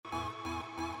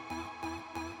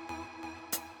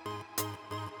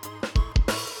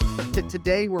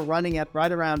Today, we're running at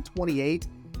right around 28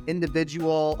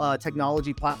 individual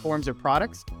technology platforms or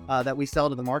products that we sell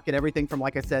to the market. Everything from,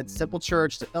 like I said, Simple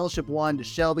Church to Fellowship One to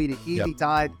Shelby to Easy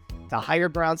Tide to Higher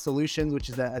Ground Solutions, which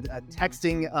is a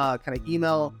texting kind of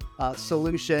email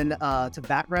solution to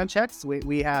background checks.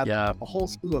 We have a whole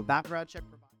slew of background check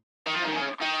providers.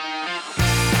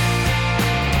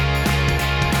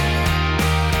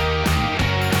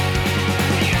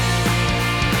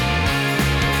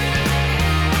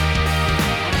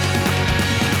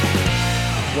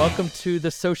 Welcome to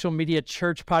the Social Media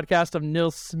Church podcast. I'm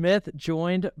Nils Smith,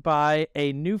 joined by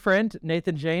a new friend,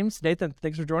 Nathan James. Nathan,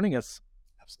 thanks for joining us.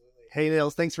 Absolutely. Hey,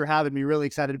 Nils, thanks for having me. Really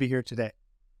excited to be here today.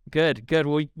 Good.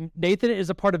 Well, Nathan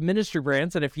is a part of Ministry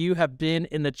Brands, and if you have been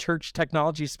in the church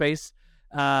technology space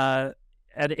at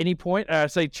any point,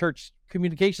 say church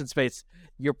communication space,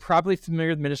 you're probably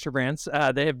familiar with Ministry Brands.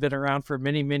 They have been around for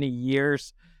many, many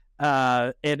years.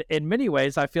 And in many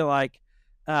ways, I feel like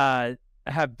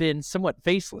have been somewhat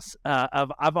faceless.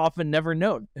 I've often never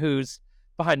known who's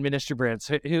behind Ministry Brands,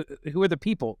 who are the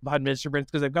people behind Ministry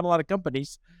Brands, because they've got a lot of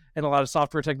companies and a lot of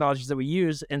software technologies that we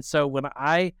use. And so when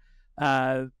I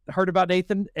heard about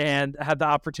Nathan and had the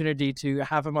opportunity to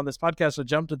have him on this podcast, I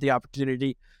jumped at the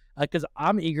opportunity because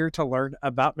I'm eager to learn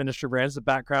about Ministry Brands, the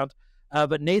background.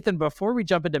 But Nathan, before we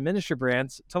jump into Ministry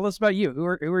Brands, tell us about you. Who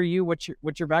are you?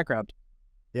 What's your background?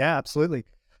 Yeah, absolutely.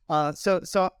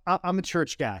 So I'm a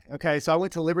church guy. Okay. So I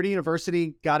went to Liberty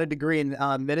University, got a degree in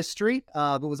ministry,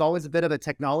 but was always a bit of a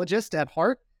technologist at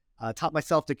heart. Taught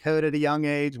myself to code at a young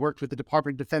age, worked with the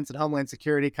Department of Defense and Homeland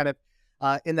Security, kind of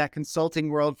in that consulting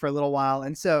world for a little while.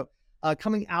 And so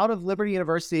coming out of Liberty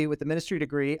University with the ministry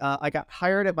degree, I got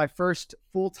hired at my first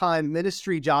full-time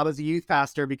ministry job as a youth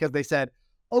pastor because they said,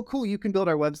 oh, cool, you can build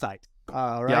our website.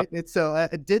 Right. Yep. And so I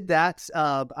did that.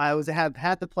 I have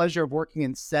had the pleasure of working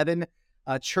in 7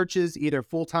 churches, either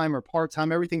full-time or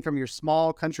part-time, everything from your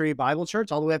small country Bible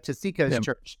church all the way up to Seacoast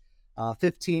Church,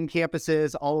 15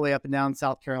 campuses all the way up and down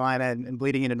South Carolina and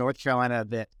bleeding into North Carolina a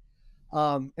bit.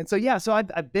 And so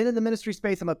I've been in the ministry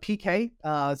space. I'm a PK.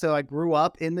 So I grew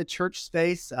up in the church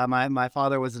space. My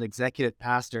father was an executive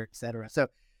pastor, et cetera. So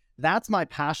that's my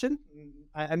passion.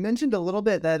 I mentioned a little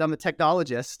bit that I'm a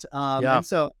technologist. And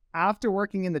so after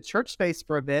working in the church space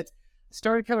for a bit,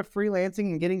 started kind of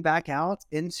freelancing and getting back out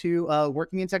into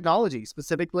working in technology,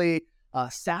 specifically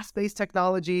SaaS-based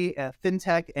technology,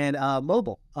 fintech, and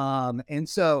mobile. And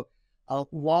so I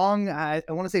want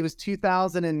to say it was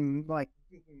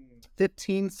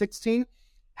 2015, 16,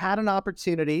 had an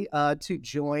opportunity to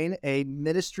join a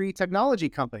ministry technology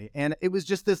company. And it was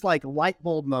just this like light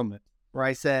bulb moment where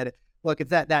I said, look, it's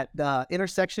that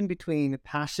intersection between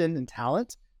passion and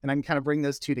talent, and I can kind of bring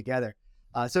those two together.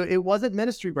 So it wasn't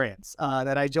Ministry Brands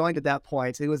that I joined at that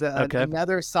point. It was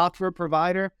another software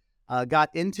provider, got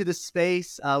into the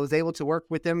space, was able to work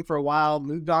with them for a while,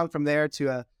 moved on from there to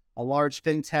a large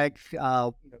fintech,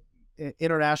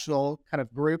 international kind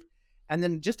of group. And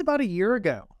then just about a year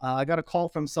ago, I got a call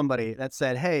from somebody that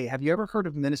said, hey, have you ever heard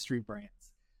of Ministry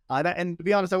Brands? And to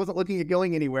be honest, I wasn't looking at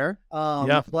going anywhere,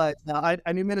 but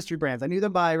I knew Ministry Brands. I knew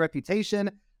them by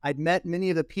reputation. I'd met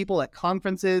many of the people at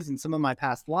conferences in some of my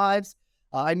past lives.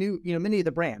 I knew, many of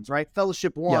the brands, right?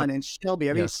 Fellowship One and Shelby.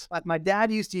 I mean, my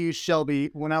dad used to use Shelby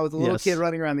when I was a little kid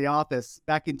running around the office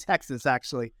back in Texas,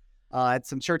 actually, at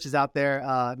some churches out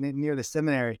there near the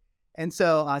seminary. And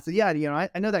so I said, I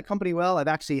know that company well. I've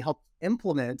actually helped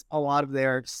implement a lot of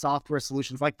their software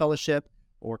solutions like Fellowship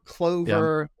or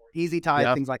Clover or Easy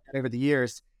Tide, things like that over the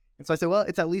years. And so I said, well,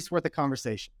 it's at least worth a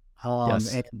conversation.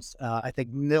 And I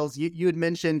think, Nils, you had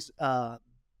mentioned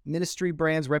Ministry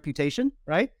Brands' reputation,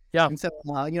 right? Yeah. And so,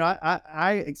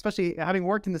 I especially having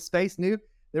worked in the space, knew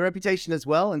their reputation as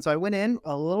well. And so I went in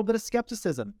a little bit of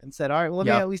skepticism and said, all right, well, let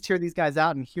me at least hear these guys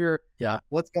out and hear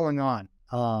what's going on.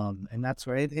 And that's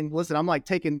where, and listen, I'm like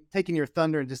taking your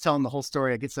thunder and just telling the whole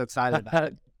story. I get so excited about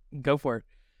it. Go for it.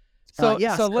 So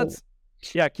let's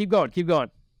keep going.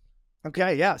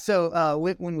 Okay. Yeah. So,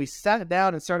 when we sat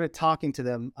down and started talking to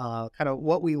them, kind of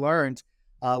what we learned,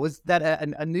 was that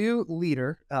a new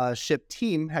leadership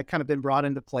team had kind of been brought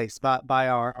into place by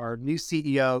our new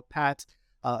CEO, Pat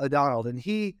O'Donnell. And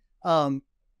he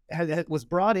was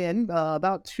brought in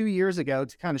about 2 years ago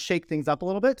to kind of shake things up a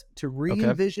little bit, to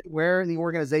re-envision where the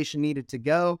organization needed to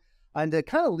go, and to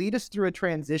kind of lead us through a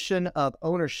transition of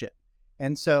ownership.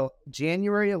 And so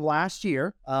January of last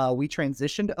year, we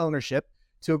transitioned ownership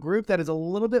to a group that is a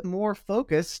little bit more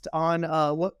focused on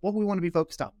what we want to be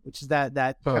focused on, which is that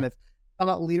kind of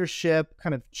about leadership,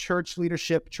 kind of church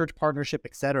leadership, church partnership,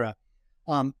 et cetera.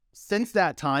 Since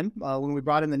that time, when we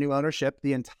brought in the new ownership,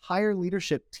 the entire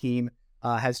leadership team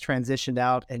has transitioned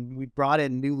out, and we brought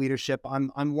in new leadership.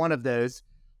 I'm one of those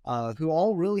who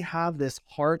all really have this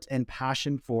heart and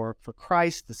passion for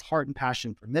Christ, this heart and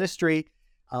passion for ministry.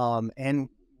 And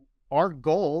our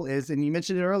goal is, and you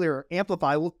mentioned it earlier,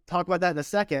 Amplify. We'll talk about that in a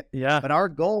second. Yeah. But our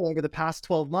goal over the past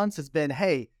 12 months has been,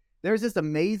 hey, there's this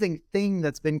amazing thing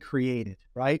that's been created,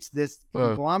 right? This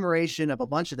conglomeration of a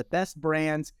bunch of the best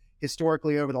brands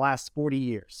historically over the last 40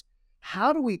 years.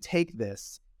 How do we take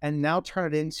this and now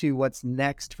turn it into what's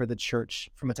next for the church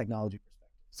from a technology perspective?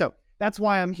 So that's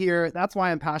why I'm here. That's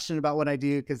why I'm passionate about what I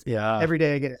do, because every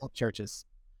day I get to help churches.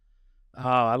 Oh,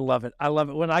 I love it. I love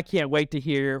it. When I can't wait to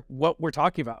hear what we're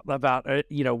talking about,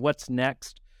 what's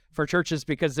next for churches,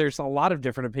 because there's a lot of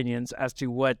different opinions as to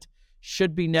what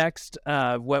should be next,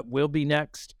 what will be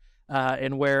next,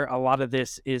 and where a lot of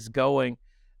this is going.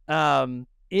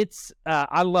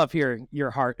 I love hearing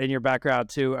your heart and your background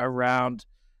too around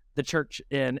the church.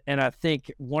 And I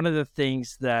think one of the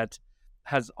things that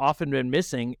has often been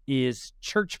missing is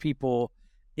church people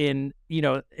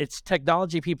it's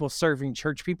technology people serving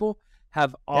church people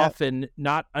have often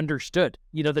not understood.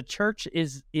 The church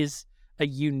is a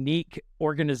unique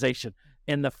organization,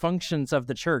 and the functions of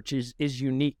the church is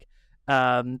unique.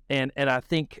 And I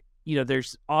think,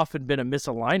 there's often been a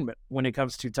misalignment when it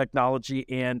comes to technology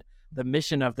and the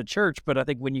mission of the church. But I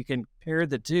think when you can pair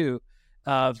the two,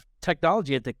 of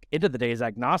technology at the end of the day is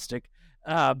agnostic,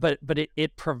 but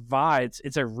it provides,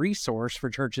 it's a resource for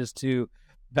churches to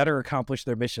better accomplish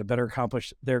their mission, better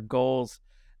accomplish their goals.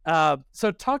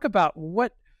 So talk about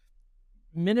what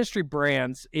Ministry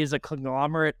Brands is. A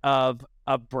conglomerate of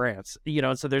brands,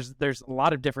 and so there's a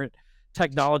lot of different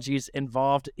technologies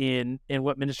involved in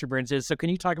what Ministry Brands is. So can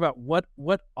you talk about what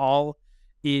all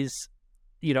is,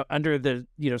 under the,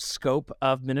 scope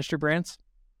of Ministry Brands?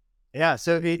 Yeah.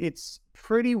 So it's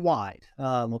pretty wide.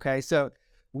 Okay. So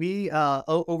we,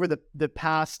 over the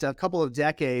past couple of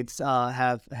decades,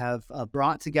 have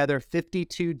brought together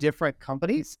 52 different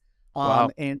companies,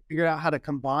 and figured out how to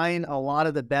combine a lot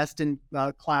of the best in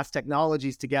class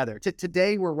technologies together.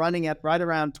 Today, we're running at right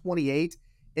around 28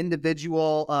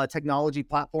 individual technology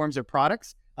platforms or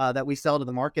products that we sell to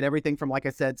the market. Everything from, like I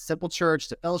said, Simple Church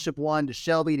to Fellowship One to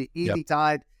Shelby to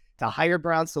EasyTide to Higher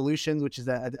Ground Solutions, which is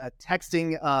a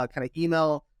texting kind of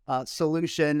email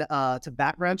solution, to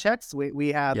background checks.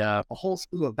 We have a whole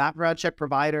slew of background check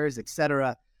providers, et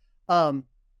cetera. And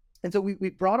so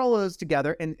we brought all of those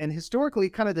together, and historically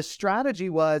kind of the strategy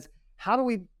was, how do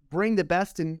we bring the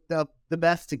best and the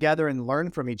best together and learn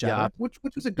from each other, which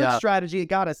was a good strategy. It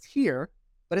got us here,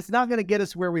 but it's not going to get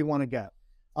us where we want to go.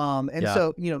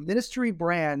 So, Ministry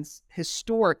Brands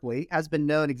historically has been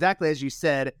known, exactly as you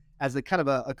said, as a kind of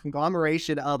a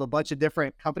conglomeration of a bunch of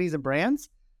different companies and brands.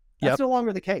 That's no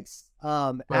longer the case.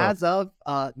 As of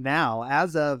now,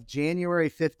 as of January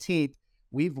 15th,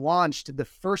 we've launched the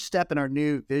first step in our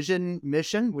new vision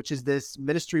mission, which is this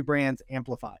Ministry Brands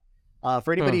Amplify.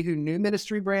 For anybody who knew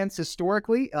Ministry Brands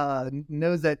historically,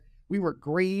 knows that we were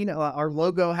green. Our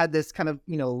logo had this kind of,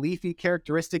 leafy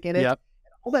characteristic in it.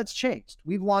 All that's changed.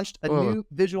 We've launched a new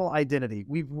visual identity.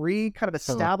 We've kind of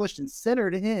established and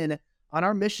centered in on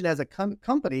our mission as a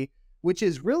company, which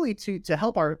is really to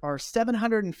help our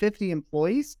 750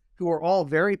 employees, who are all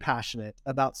very passionate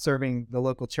about serving the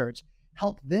local church,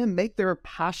 help them make their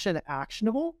passion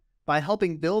actionable by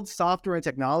helping build software and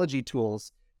technology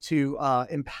tools to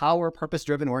empower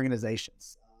purpose-driven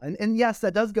organizations. And yes,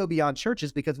 that does go beyond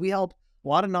churches, because we help a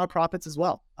lot of nonprofits as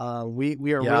well.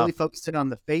 We are really focusing on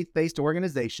the faith-based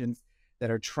organizations that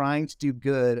are trying to do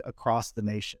good across the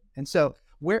nation. And so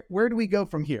where do we go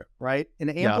from here, right? In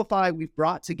Amplify, we've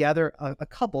brought together a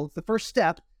couple. It's the first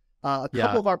step, a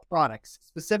couple of our products,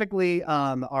 specifically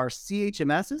our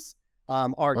CHMSs,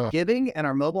 our giving and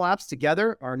our mobile apps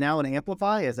together are now in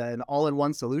Amplify as an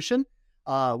all-in-one solution.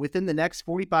 Within the next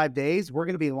 45 days, we're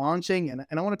going to be launching, and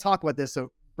I want to talk about this,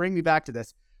 so bring me back to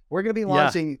this. We're going to be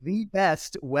launching the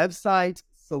best website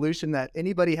solution that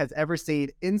anybody has ever seen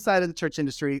inside of the church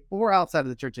industry or outside of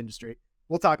the church industry.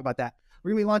 We'll talk about that.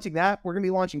 We're going to be launching that. We're going to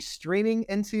be launching streaming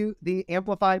into the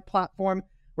Amplify platform.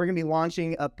 We're going to be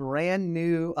launching a brand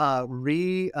new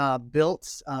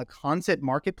rebuilt content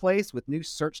marketplace with new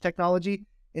search technology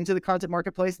into the content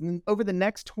marketplace. And then over the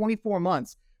next 24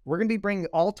 months, we're going to be bringing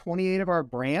all 28 of our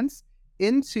brands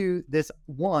into this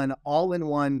one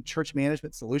all-in-one church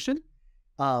management solution.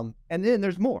 And then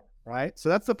there's more, right? So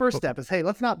that's the first step is, hey,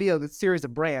 let's not be a series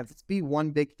of brands. Let's be one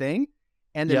big thing.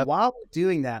 And then while we're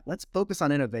doing that, let's focus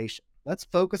on innovation. Let's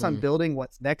focus on building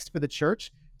what's next for the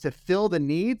church to fill the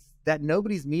needs that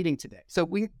nobody's meeting today. So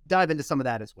we dive into some of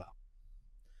that as well.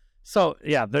 So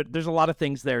there's a lot of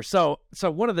things there. So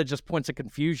one of the just points of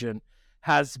confusion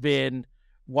has been,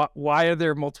 why are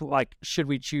there multiple, like, should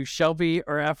we choose Shelby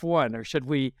or F1, or should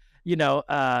we,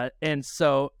 and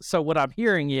so what I'm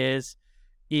hearing is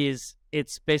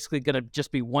it's basically going to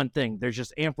just be one thing. There's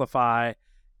just Amplify.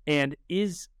 And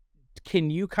can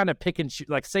you kind of pick and choose,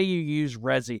 like, say you use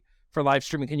Resi for live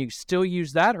streaming, can you still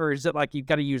use that? Or is it like you've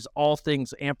got to use all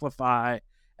things Amplify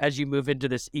as you move into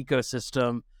this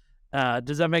ecosystem?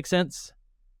 Does that make sense?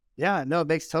 Yeah, no, it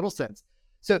makes total sense.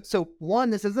 So one,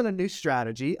 this isn't a new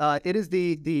strategy. It is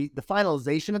the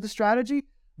finalization of the strategy.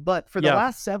 But for the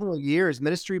last several years,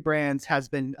 Ministry Brands has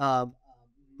been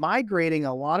migrating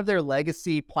a lot of their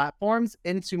legacy platforms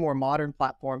into more modern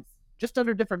platforms, just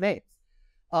under different names.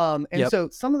 So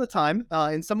some of the time,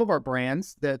 in some of our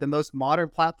brands, the most modern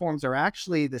platforms are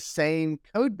actually the same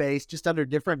code base, just under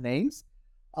different names.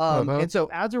 And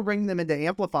so as we're bringing them into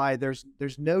Amplify, there's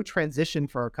no transition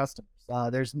for our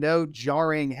customers. There's no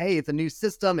jarring, hey, it's a new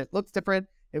system, it looks different,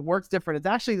 it works different. It's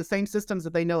actually the same systems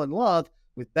that they know and love,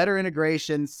 with better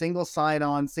integration, single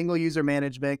sign-on, single user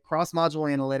management,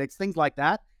 cross-module analytics, things like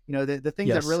that. The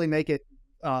things that really make it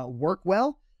work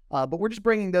well. But we're just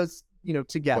bringing those,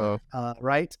 together,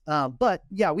 right? But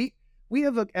yeah, we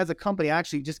have, as a company,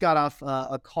 actually just got off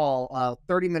a call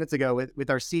 30 minutes ago with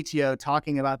our CTO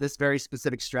talking about this very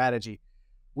specific strategy.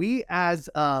 We, as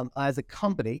a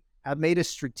company, have made a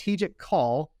strategic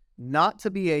call not to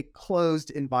be a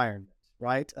closed environment,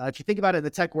 right? If you think about it in the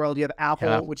tech world, you have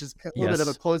Apple, which is a little bit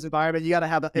of a closed environment. You got to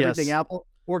have everything Apple,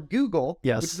 or Google,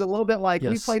 which is a little bit like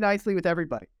we play nicely with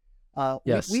everybody.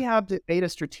 We have made a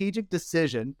strategic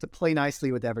decision to play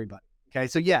nicely with everybody. Okay,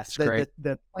 so yes,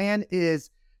 the plan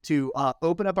is to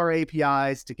open up our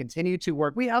APIs, to continue to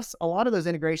work. We have a lot of those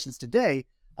integrations today,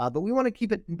 but we want to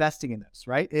keep investing in those,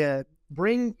 right?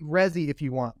 Bring Resi if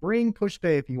you want, bring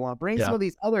Pushpay if you want, bring some of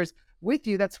these others with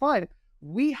you. That's fine.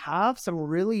 We have some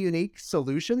really unique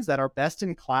solutions that are best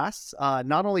in class,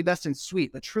 not only best in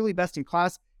suite, but truly best in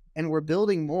class. And we're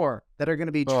building more that are going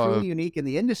to be truly unique in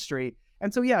the industry.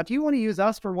 And so, yeah, if you want to use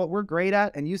us for what we're great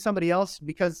at and use somebody else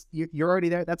because you're already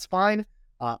there, that's fine.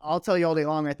 I'll tell you all day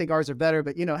long, I think ours are better,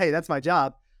 but hey, that's my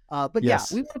job. But yeah,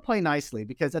 we want to play nicely,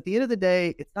 because at the end of the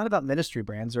day, it's not about Ministry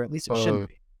Brands, or at least it shouldn't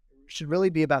be. It should really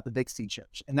be about the Big C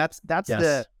Church. And that's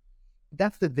the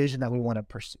vision that we want to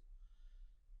pursue.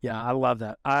 Yeah, I love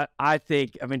that. I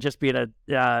think, just being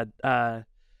a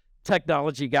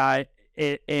technology guy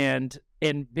and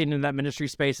being in that ministry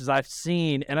space, as I've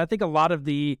seen, and I think a lot of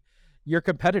your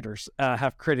competitors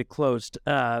have created closed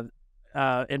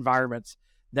environments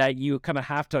that you kind of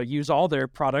have to use all their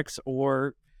products,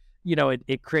 or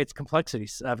it creates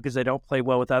complexities because they don't play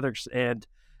well with others. And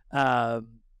I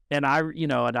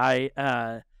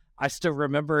still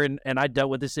remember, and I dealt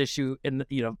with this issue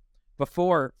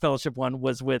before Fellowship One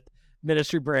was with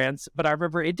Ministry Brands, but I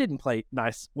remember it didn't play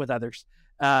nice with others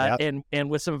and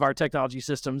with some of our technology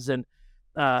systems, and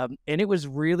it was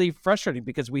really frustrating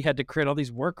because we had to create all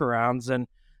these workarounds and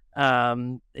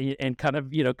kind of,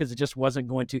 because it just wasn't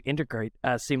going to integrate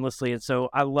seamlessly. And so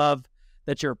I love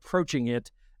that you're approaching it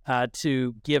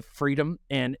to give freedom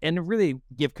and really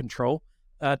give control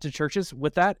to churches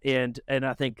with that. And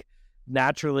I think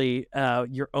naturally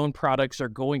your own products are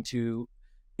going to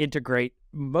integrate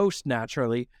most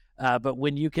naturally. But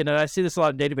when you can, and I see this a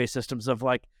lot in database systems of,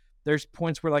 like, there's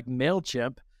points where, like,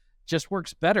 MailChimp just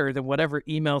works better than whatever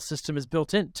email system is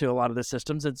built into a lot of the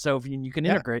systems. And so if you can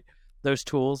integrate those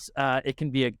tools, it can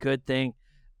be a good thing.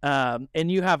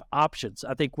 And you have options.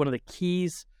 I think one of the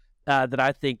keys that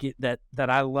I think that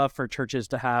I love for churches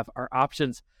to have are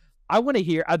options. I want to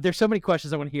hear, there's so many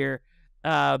questions I want to hear,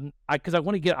 because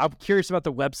I'm curious about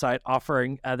the website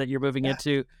offering that you're moving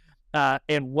into,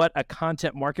 and what a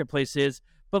content marketplace is.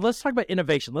 But let's talk about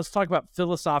innovation. Let's talk about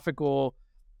philosophical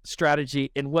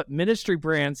strategy, and what Ministry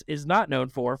Brands is not known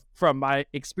for, from my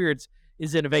experience,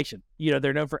 is innovation.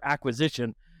 They're known for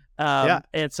acquisition.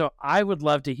 And so I would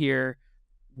love to hear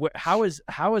how is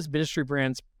Ministry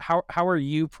Brands, how are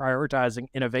you prioritizing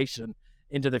innovation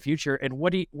into the future, and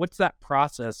what's that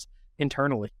process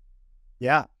internally?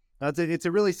 Yeah, it's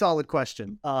a really solid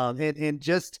question. And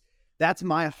just, that's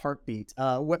my heartbeat.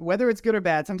 Whether it's good or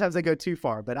bad, sometimes I go too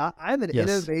far, but I'm an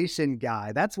innovation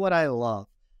guy. That's what I love.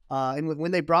 And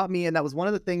when they brought me in, that was one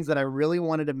of the things that I really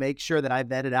wanted to make sure that I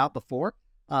vetted out before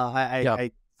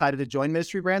I decided to join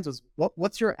Ministry Brands, was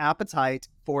what's your appetite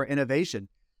for innovation?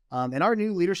 And our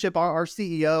new leadership, our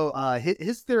CEO,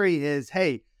 his theory is,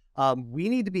 hey, we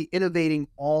need to be innovating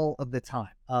all of the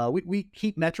time. We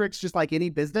keep metrics just like any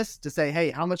business to say,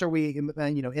 hey, how much are we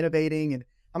innovating, and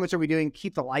how much are we doing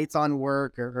keep the lights on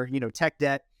work, or tech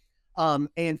debt.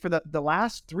 And for the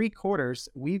last 3 quarters,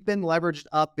 we've been leveraged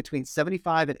up between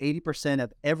 75 and 80%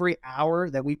 of every hour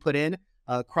that we put in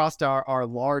across our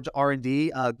large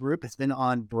R&D group has been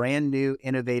on brand new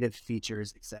innovative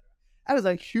features, et cetera. That is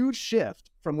a huge shift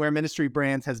from where Ministry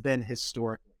Brands has been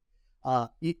historically.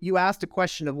 You asked a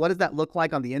question of what does that look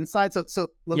like on the inside? So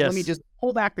let me just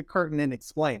pull back the curtain and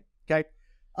explain, okay?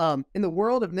 In the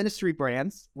world of Ministry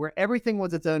Brands, where everything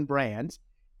was its own brand,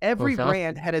 every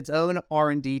brand had its own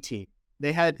R&D team.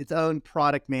 They had its own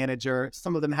product manager.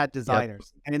 Some of them had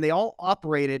designers, and they all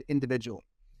operated individually.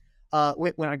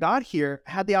 When I got here,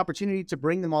 I had the opportunity to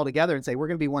bring them all together and say, we're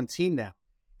going to be one team now.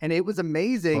 And it was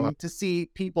amazing to see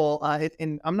people,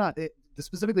 and I'm not,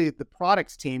 specifically the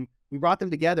products team, we brought them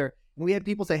together and we had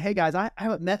people say, hey guys, I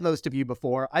haven't met most of you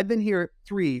before. I've been here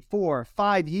 3, 4,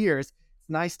 5 years. It's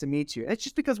nice to meet you. It's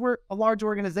just because we're a large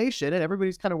organization and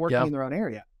everybody's kind of working in their own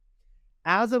area.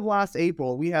 As of last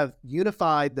April, we have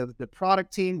unified the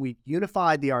product team. We've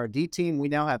unified the R&D team. We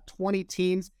now have 20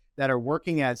 teams that are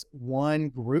working as one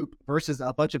group versus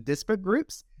a bunch of disparate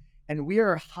groups. And we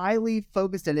are highly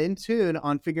focused and in tune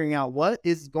on figuring out what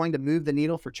is going to move the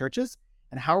needle for churches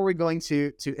and how are we going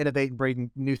to innovate and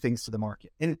bring new things to the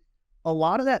market. And a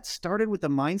lot of that started with a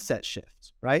mindset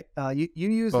shift, right? You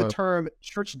use the term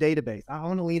church database. I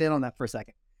want to lean in on that for a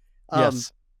second.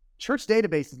 Yes. Church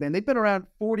databases, man, they've been around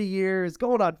 40 years,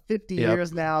 going on 50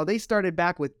 years now. They started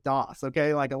back with DOS,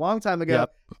 okay? Like a long time ago.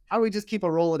 How do we just keep a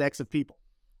Rolodex of people?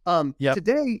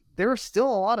 Today, there are still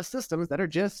a lot of systems that are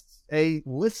just a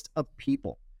list of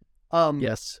people.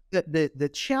 The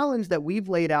challenge that we've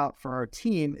laid out for our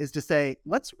team is to say,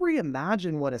 let's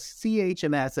reimagine what a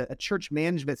CHMS, a church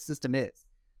management system is.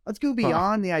 Let's go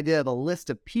beyond the idea of a list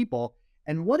of people.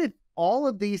 And what if all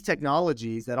of these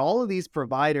technologies that all of these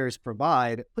providers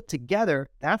provide put together,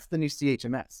 that's the new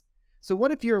CHMS. So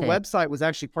what if your website was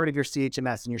actually part of your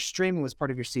CHMS and your streaming was part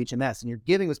of your CHMS and your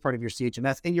giving was part of your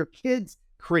CHMS and your kids'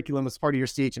 curriculum was part of your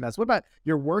CHMS? What about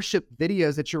your worship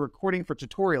videos that you're recording for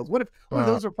tutorials? What if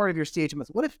those are part of your CHMS?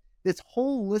 What if this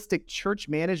holistic church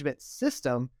management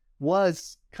system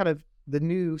was kind of the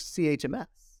new CHMS?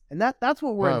 And that's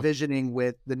what we're envisioning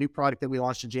with the new product that we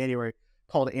launched in January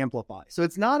called Amplify. So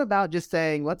it's not about just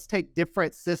saying, let's take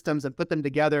different systems and put them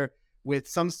together with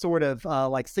some sort of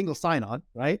like single sign-on,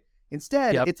 right?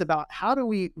 Instead, it's about how do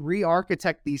we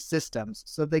re-architect these systems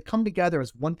so they come together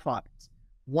as one product,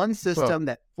 one system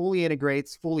that fully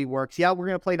integrates, fully works. Yeah, we're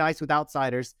going to play nice with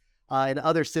outsiders and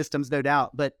other systems, no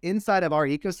doubt. But inside of our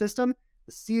ecosystem,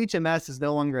 the CHMS is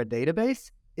no longer a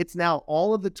database. It's now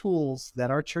all of the tools that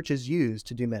our churches use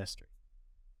to do ministry.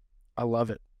 I love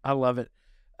it.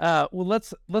 Well,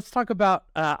 let's talk about,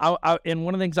 and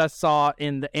one of the things I saw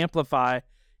in the Amplify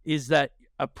is that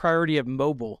a priority of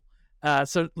mobile.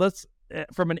 So let's,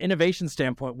 from an innovation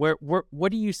standpoint,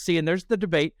 what do you see? And there's the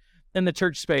debate in the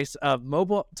church space of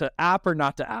mobile to app or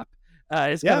not to app.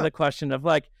 It's kind of the question of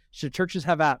like, should churches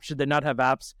have apps? Should they not have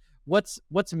apps? What's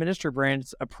Ministry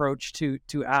Brands' approach to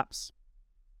apps?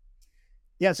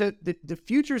 Yeah, so the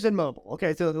future's in mobile.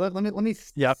 Okay, so let me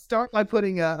start by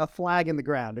putting a flag in the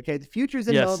ground. Okay, the future's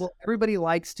in mobile. Everybody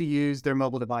likes to use their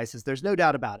mobile devices. There's no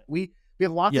doubt about it. We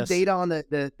have lots of data on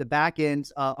the back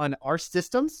end on our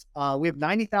systems. We have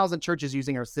 90,000 churches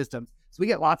using our systems, so we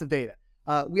get lots of data.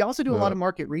 We also do a lot of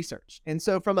market research, and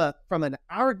so from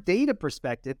our data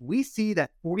perspective, we see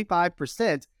that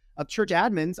 45% of church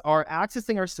admins are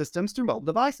accessing our systems through mobile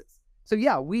devices. So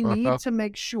yeah, we need to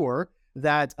make sure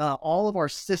that all of our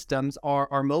systems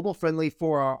are mobile friendly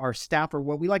for our staff, or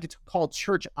what we like to call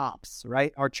church ops,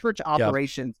 right? Our church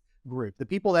operations group, the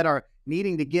people that are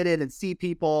needing to get in and see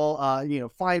people,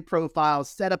 find profiles,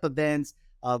 set up events,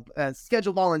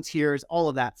 schedule volunteers, all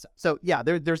of that stuff. So yeah,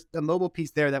 there's a mobile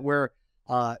piece there that we're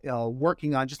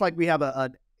working on, just like we have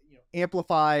a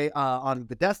Amplify on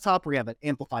the desktop, we have an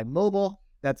Amplify mobile.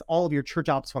 That's all of your church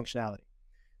ops functionality.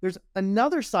 There's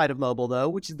another side of mobile, though,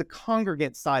 which is the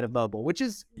congregant side of mobile, which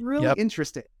is really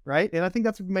interesting, right? And I think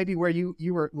that's maybe where you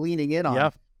were leaning in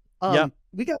on.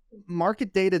 We got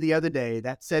market data the other day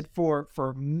that said for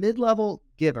mid-level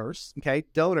givers,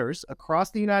 donors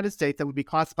across the United States that would be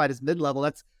classified as mid-level,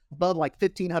 that's above like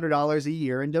 $1,500 a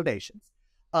year in donations,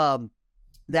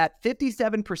 that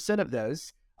 57% of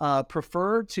those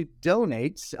prefer to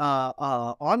donate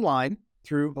online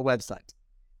through a website.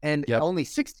 And only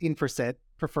 16%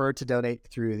 prefer to donate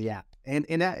through the app. And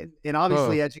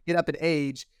obviously, as you get up in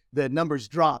age, the numbers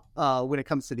drop when it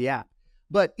comes to the app.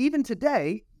 But even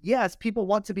today, yes, people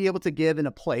want to be able to give in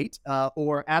a plate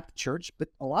or at the church, but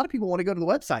a lot of people want to go to the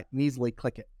website and easily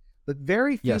click it. But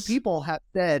very few people have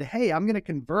said, hey, I'm going to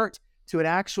convert to an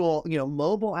actual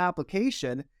mobile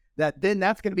application then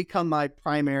that's going to become my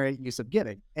primary use of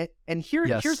giving. And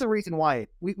here's the reason why.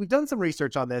 We've done some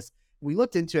research on this. We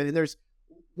looked into it, and there's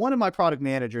one of my product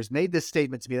managers made this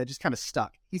statement to me that just kind of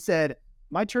stuck. He said,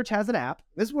 my church has an app.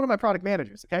 This is one of my product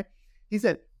managers, okay? He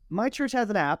said, my church has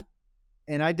an app,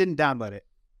 and I didn't download it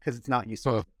because it's not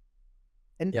useful.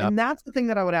 And that's the thing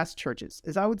that I would ask churches,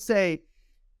 is I would say,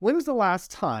 when was the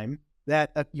last time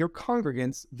that your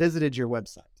congregants visited your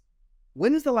website?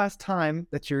 When is the last time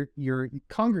that your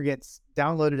congregants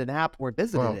downloaded an app or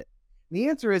visited it? And the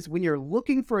answer is, when you're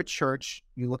looking for a church,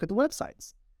 you look at the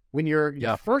websites. When you're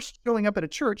first showing up at a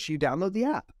church, you download the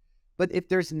app. But if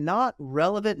there's not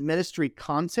relevant ministry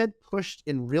content pushed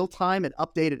in real time and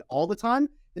updated all the time,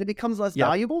 then it becomes less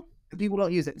valuable and people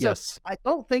don't use it. So I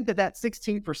don't think that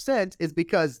 16% is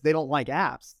because they don't like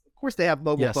apps. Of course, they have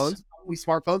mobile phones, probably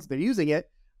smartphones, they're using it.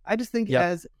 I just think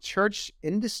as church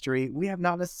industry, we have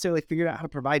not necessarily figured out how to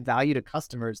provide value to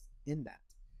customers in that.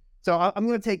 So I'm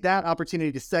going to take that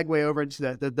opportunity to segue over into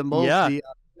the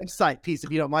website piece,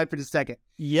 if you don't mind for just a second.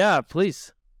 Yeah,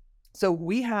 please. So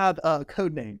we have a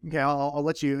code name. Okay, I'll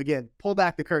let you, again, pull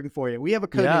back the curtain for you. We have a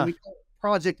code name. We call it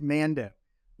Project Mando.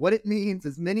 What it means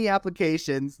is many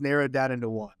applications narrowed down into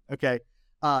one. Okay.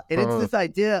 And it's this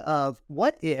idea of,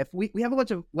 what if we have a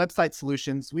bunch of website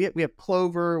solutions. We have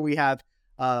Clover, we have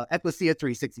Ecclesia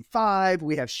 365,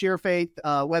 we have ShareFaith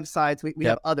websites, we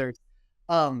have others.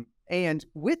 And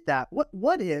with that,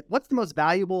 what's the most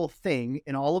valuable thing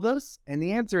in all of those? And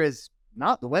the answer is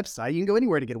not the website. You can go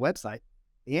anywhere to get a website.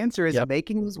 The answer is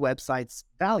making those websites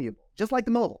valuable, just like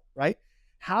the mobile, right?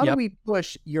 How do we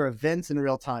push your events in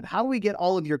real time? How do we get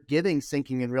all of your giving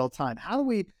syncing in real time? How do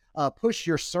we push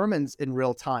your sermons in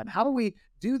real time? How do we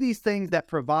do these things that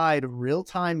provide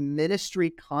real-time ministry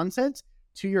content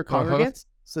to your congregants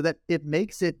so that it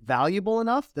makes it valuable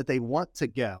enough that they want to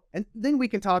go? And then we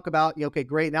can talk about, okay,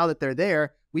 great, now that they're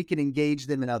there, we can engage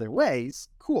them in other ways.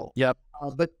 Cool.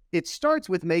 But it starts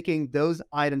with making those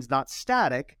items not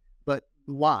static, but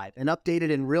live and updated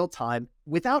in real time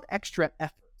without extra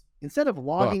effort. Instead of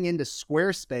logging into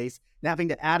Squarespace and having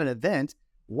to add an event,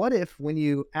 what if when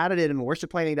you added it in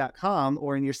worshipplanning.com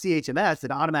or in your CHMS,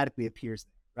 it automatically appears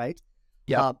there, right?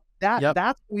 That's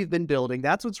what we've been building.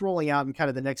 That's what's rolling out in kind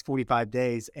of the next 45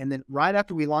 days. And then right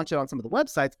after we launch it on some of the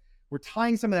websites, we're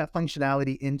tying some of that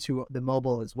functionality into the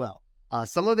mobile as well.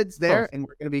 Some of it's there, and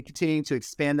we're going to be continuing to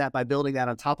expand that by building that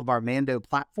on top of our Mando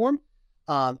platform.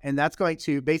 And that's going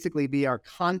to basically be our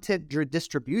content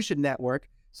distribution network,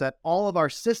 so that all of our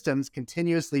systems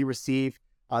continuously receive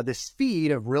this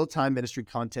feed of real-time ministry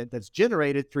content that's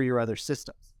generated through your other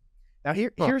systems. Now,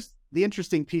 here's the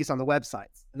interesting piece on the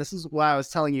websites. And this is why I was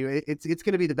telling you, it's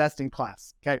going to be the best in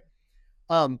class, okay?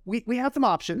 We had some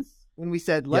options when we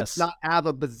said, let's not have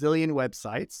a bazillion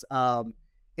websites.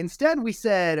 Instead, we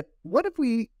said, what if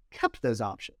we kept those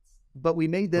options, but we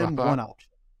made them one option?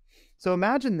 So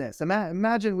imagine this.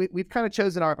 Imagine we've kind of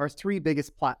chosen our three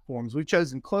biggest platforms. We've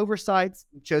chosen Clover sites,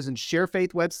 we've chosen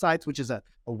ShareFaith websites, which is a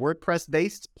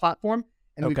WordPress-based platform,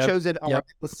 and we've chosen our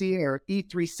Ecclesia or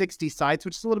E360 sites,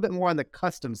 which is a little bit more on the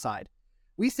custom side.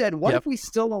 We said, what if we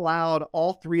still allowed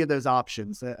all three of those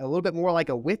options, a little bit more like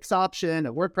a Wix option,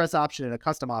 a WordPress option, and a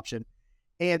custom option?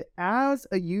 And as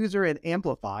a user in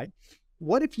Amplify,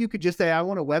 what if you could just say, I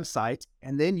want a website,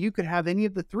 and then you could have any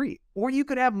of the three, or you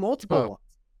could have multiple ones.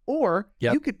 Or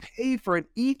you could pay for an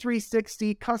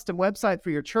E360 custom website for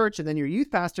your church, and then your youth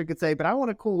pastor could say, but I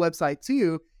want a cool website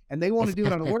too, and they want to do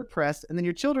it on a WordPress. And then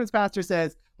your children's pastor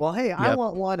says, well, hey, I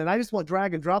want one, and I just want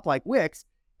drag and drop like Wix,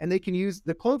 and they can use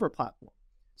the Clover platform.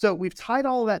 So we've tied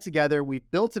all of that together. We've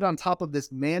built it on top of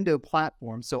this Mando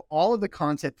platform, so all of the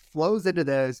content flows into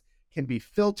those, can be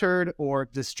filtered or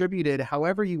distributed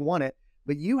however you want it,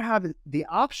 but you have the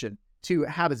option to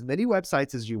have as many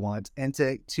websites as you want, and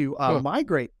to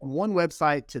migrate from one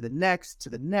website to the next,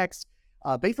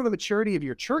 based on the maturity of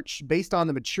your church, based on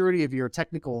the maturity of your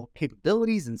technical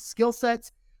capabilities and skill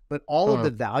sets. But all of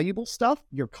the valuable stuff,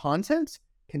 your content,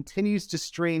 continues to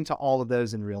stream to all of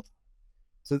those in real time.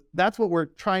 So that's what we're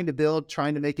trying to build,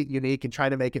 trying to make it unique and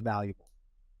trying to make it valuable.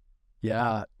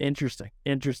 Yeah, interesting.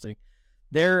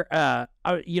 There, I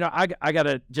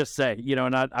gotta just say,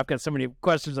 and I've got so many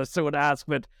questions I still would ask,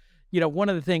 but one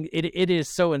of the things, it is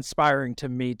so inspiring to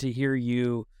me to hear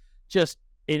you just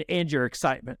and your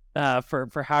excitement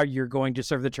for how you're going to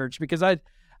serve the church, because I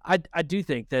do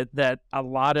think that a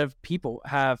lot of people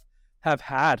have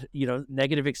had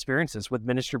negative experiences with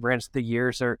ministry brands through the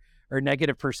years, or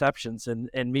negative perceptions,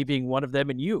 and me being one of them,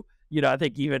 and I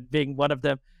think even being one of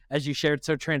them, as you shared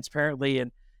so transparently,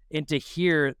 and to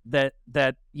hear that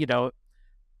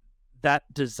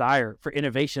desire for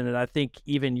innovation, and I think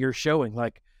even you're showing,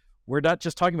 like, we're not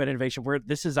just talking about innovation.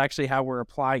 This is actually how we're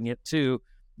applying it to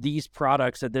these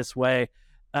products in this way.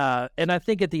 And I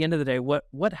think at the end of the day,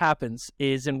 what happens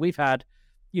is, and we've had,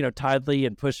 Tidely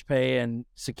and PushPay and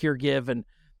SecureGive and,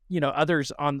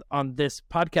 others on this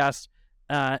podcast.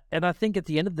 And I think at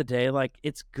the end of the day, like,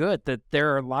 it's good that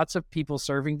there are lots of people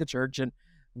serving the church. And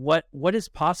what is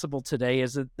possible today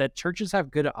is that churches have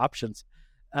good options.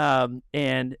 And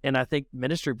I think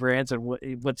Ministry Brands, and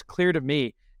what's clear to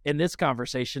me in this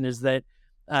conversation is that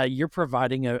you're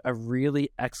providing a really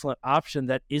excellent option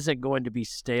that isn't going to be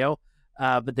stale,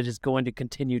 but that is going to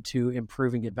continue to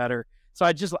improving it better. So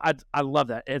I love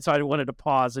that. And so I wanted to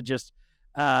pause and just,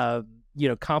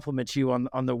 compliment you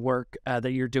on the work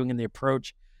that you're doing and the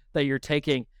approach that you're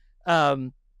taking.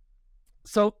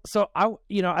 So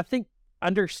I think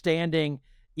understanding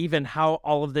even how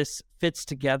all of this fits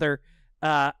together,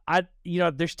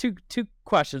 there's two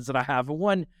questions that I have.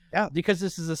 One, because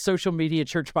this is a social media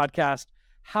church podcast,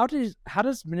 how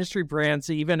does Ministry Brands,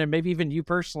 and maybe even you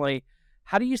personally,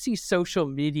 how do you see social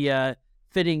media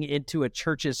fitting into a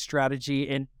church's strategy,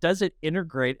 and does it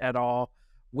integrate at all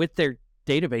with their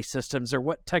database systems, or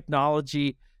what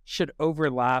technology should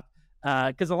overlap?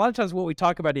 Because a lot of times what we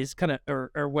talk about is kind of,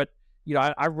 or what,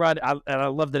 I run, and I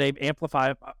love the name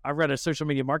Amplify. I run a social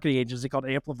media marketing agency called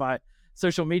Amplify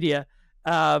Social Media.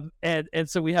 And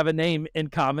so we have a name in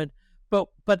common, but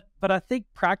I think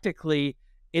practically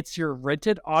it's your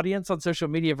rented audience on social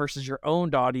media versus your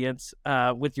owned audience,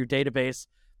 with your database.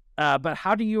 But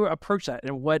how do you approach that?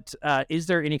 And what, is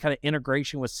there any kind of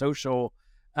integration with social,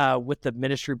 with the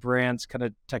Ministry Brands kind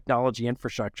of technology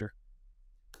infrastructure?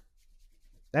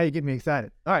 Now you get me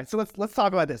excited. All right, so let's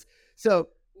talk about this. So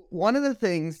one of the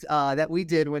things that we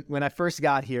did when I first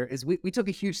got here is we took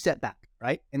a huge step back,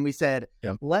 right? And we said,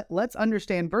 let's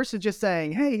understand, versus just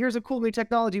saying, hey, here's a cool new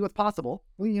technology, what's possible.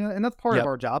 And that's part of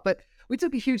our job. But we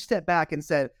took a huge step back and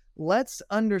said, let's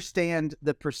understand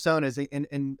the personas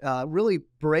and really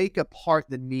break apart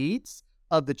the needs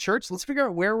of the church. Let's figure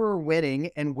out where we're winning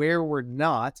and where we're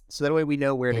not, so that way we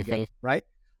know where to go, right?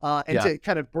 To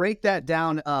kind of break that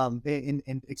down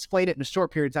and explain it in a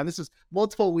short period of time. This was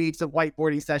multiple weeks of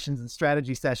whiteboarding sessions and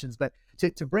strategy sessions, but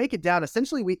to break it down,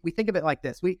 essentially we think of it like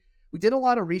this. We did a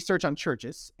lot of research on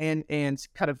churches and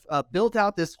kind of built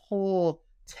out this whole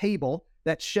table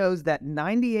that shows that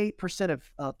 98%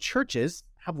 of churches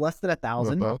have less than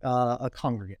 1,000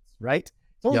 congregants, right?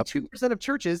 It's only 2% of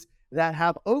churches that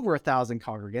have over 1,000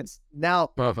 congregants. Now,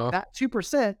 that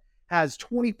 2% has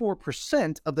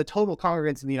 24% of the total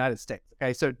congregants in the United States.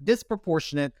 Okay, so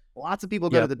disproportionate. Lots of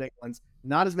people go to the big ones,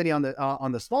 not as many on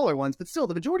the smaller ones, but still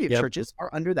the majority of churches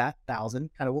are under that 1,000,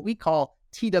 kind of what we call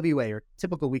TWA, or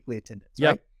typical weekly attendance,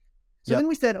 right? So then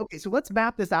we said, okay, so let's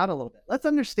map this out a little bit. Let's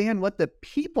understand what the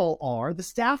people are, the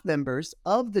staff members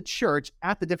of the church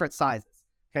at the different sizes.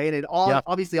 Okay, and it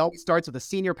obviously always starts with a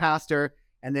senior pastor,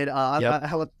 and then I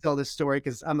love to tell this story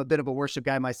because I'm a bit of a worship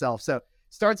guy myself. So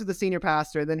starts with the senior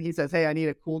pastor, and then he says, hey, I need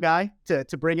a cool guy to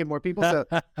bring in more people. So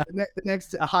the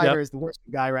next hire is the worship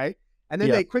guy, right? And then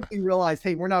they quickly realize,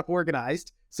 hey, we're not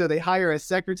organized. So they hire a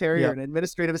secretary or an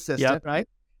administrative assistant, right?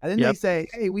 And then they say,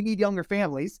 hey, we need younger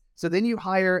families. So then you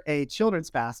hire a children's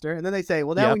pastor. And then they say,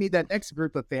 well, now we need that next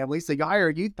group of families. So you hire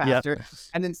a youth pastor.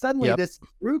 And then suddenly this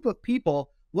group of people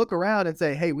look around and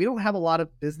say, hey, we don't have a lot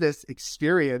of business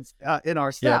experience in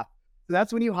our staff. So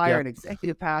that's when you hire an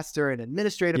executive pastor, an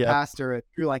administrative pastor, a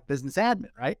true like business admin,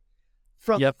 right?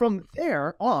 From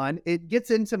there on, it gets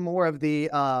into more of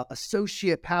the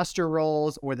associate pastor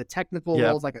roles, or the technical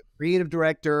roles, like a creative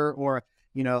director, or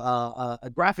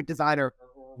a graphic designer,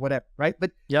 or whatever, right?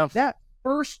 But that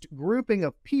first grouping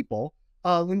of people,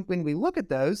 when we look at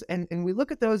those, and we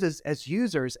look at those as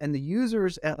users, and the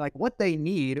users like what they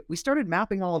need, we started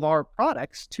mapping all of our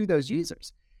products to those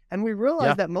users, and we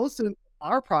realized that most of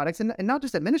our products, and not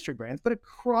just at Ministry Brands, but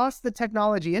across the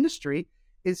technology industry,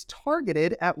 is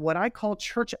targeted at what I call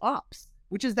church ops,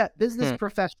 which is that business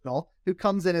professional who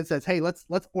comes in and says, hey, let's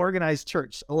organize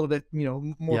church a little bit,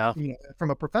 more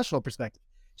from a professional perspective.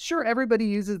 Sure, everybody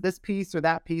uses this piece or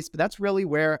that piece, but that's really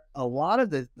where a lot of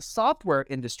the software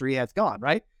industry has gone,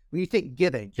 right? When you think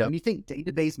giving, when you think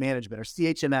database management or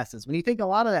CHMSs, when you think a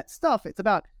lot of that stuff, it's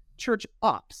about church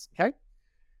ops, okay?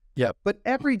 But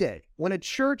every day, when a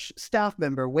church staff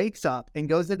member wakes up and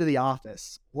goes into the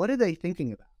office, what are they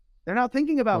thinking about? They're not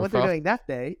thinking about what they're doing that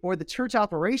day or the church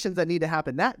operations that need to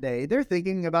happen that day. They're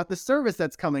thinking about the service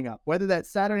that's coming up, whether that's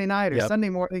Saturday night or Sunday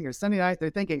morning or Sunday night. They're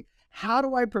thinking, how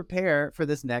do I prepare for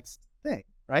this next thing,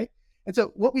 right? And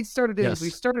so what we started doing is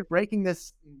we started breaking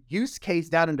this use case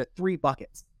down into 3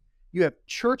 buckets. You have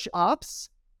church ops,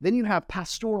 then you have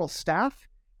pastoral staff,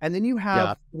 And then you Yeah.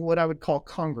 have what I would call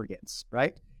congregants,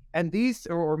 right? And these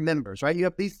or members, right? You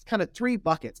have these kind of three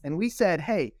buckets. And we said,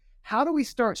 hey, how do we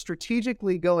start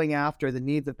strategically going after the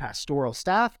needs of pastoral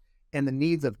staff and the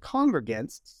needs of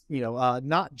congregants,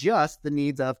 not just the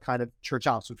needs of kind of church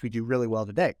ops, which we do really well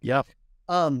today. Yeah.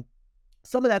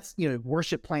 Some of that's,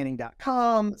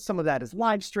 worshipplanning.com. Some of that is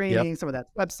live streaming. Some of that's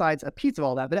websites, a piece of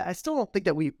all that. But I still don't think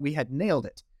that we had nailed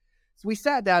it. So we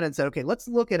sat down and said, okay, let's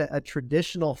look at a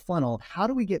traditional funnel. How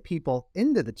do we get people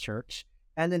into the church?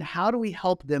 And then how do we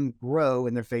help them grow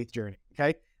in their faith journey?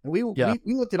 Okay. And we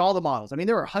looked at all the models. I mean,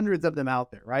 there are hundreds of them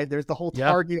out there, right? There's the whole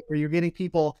target where you're getting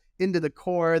people into the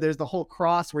core. There's the whole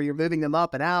cross where you're moving them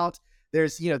up and out.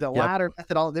 There's, the ladder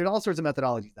methodology. There's all sorts of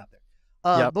methodologies out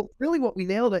there. But really what we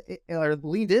nailed or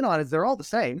leaned in on is they're all the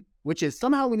same, which is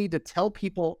somehow we need to tell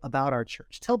people about our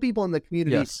church, tell people in the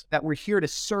community that we're here to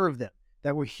serve them,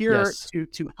 that we're here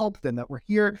to help them, that we're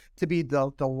here to be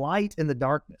the light in the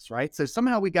darkness, right? So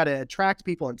somehow we got to attract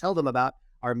people and tell them about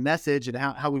our message and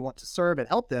how we want to serve and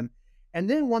help them. And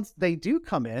then once they do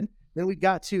come in, then we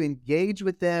got to engage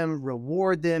with them,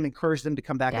 reward them, encourage them to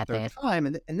come back a third time.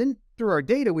 And then through our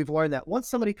data, we've learned that once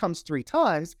somebody comes 3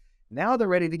 times, now they're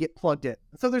ready to get plugged in.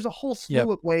 So there's a whole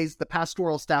slew of ways the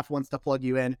pastoral staff wants to plug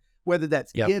you in, whether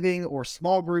that's giving or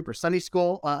small group or Sunday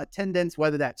school attendance,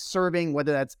 whether that's serving,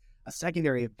 whether that's a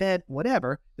secondary event,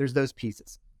 whatever, there's those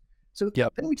pieces. So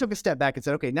then we took a step back and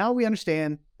said, okay, now we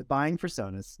understand the buying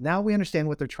personas. Now we understand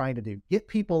what they're trying to do, get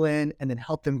people in and then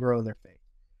help them grow in their faith.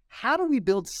 How do we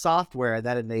build software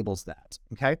that enables that?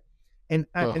 Okay. And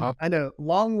I know,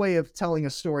 long way of telling a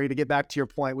story to get back to your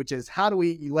point, which is how do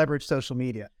we leverage social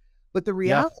media? But the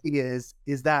reality is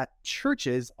that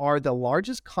churches are the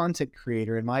largest content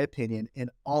creator, in my opinion, in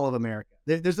all of America.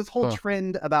 There's this whole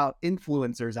trend about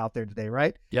influencers out there today,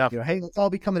 right? Yeah. Hey, let's all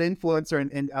become an influencer.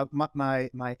 And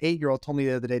my 8-year-old told me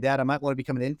the other day, Dad, I might want to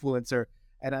become an influencer.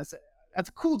 And I said, that's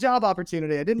a cool job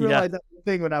opportunity. I didn't realize that was a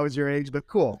thing when I was your age, but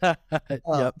cool.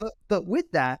 But with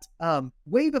that,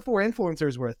 way before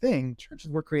influencers were a thing,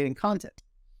 churches were creating content.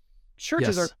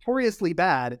 Churches are notoriously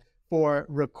bad for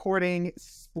recording,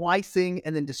 splicing,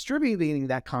 and then distributing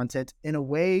that content in a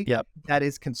way that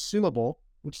is consumable,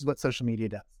 which is what social media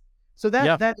does. So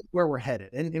that is where we're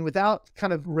headed. And without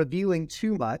kind of revealing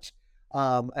too much,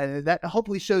 that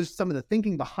hopefully shows some of the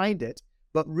thinking behind it.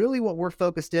 But really what we're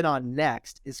focused in on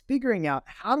next is figuring out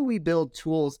how do we build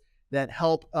tools that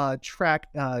help track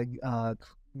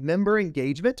member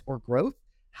engagement or growth?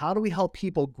 How do we help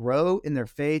people grow in their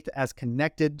faith as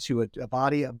connected to a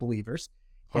body of believers?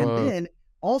 And then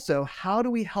also, how do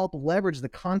we help leverage the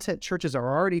content churches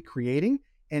are already creating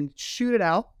and shoot it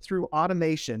out through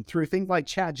automation, through things like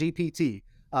ChatGPT,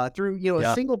 through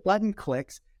a single button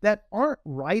clicks that aren't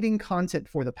writing content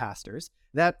for the pastors,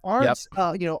 that aren't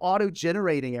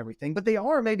auto-generating everything, but they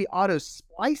are maybe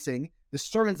auto-splicing the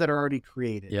sermons that are already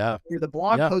created, or the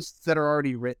blog posts that are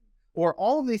already written, or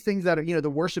all of these things that are the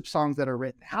worship songs that are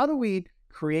written. How do we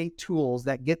create tools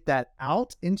that get that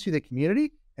out into the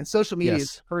community? And social media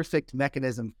is the perfect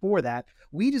mechanism for that.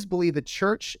 We just believe the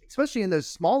church, especially in those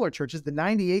smaller churches, the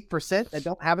 98% that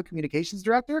don't have a communications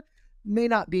director may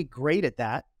not be great at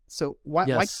that. So why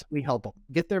can't we help them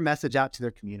get their message out to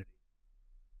their community?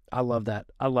 I love that.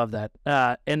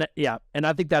 And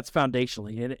I think that's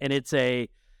foundationally. And it's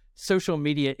social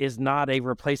media is not a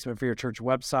replacement for your church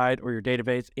website or your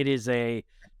database. It is a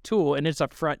tool and it's a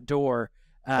front door.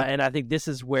 And I think this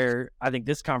is where I think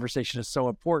this conversation is so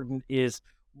important is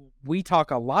we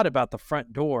talk a lot about the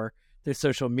front door through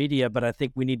social media, but I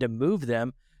think we need to move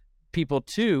people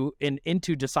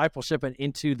into discipleship and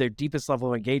into their deepest level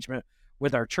of engagement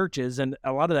with our churches. And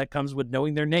a lot of that comes with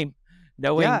knowing their name,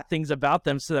 knowing things about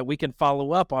them so that we can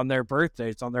follow up on their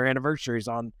birthdays, on their anniversaries,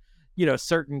 on,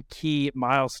 certain key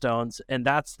milestones. And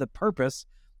that's the purpose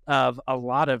of a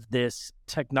lot of this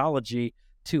technology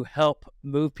to help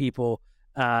move people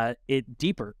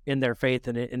deeper in their faith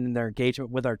and in their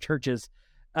engagement with our churches.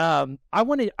 I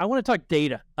want to talk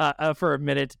data for a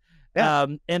minute.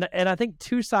 And I think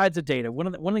 2 sides of data. One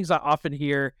of the things I often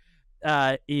hear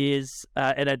is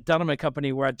at a Dunham &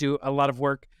 Company where I do a lot of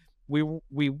work. We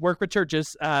work with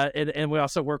churches and we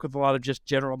also work with a lot of just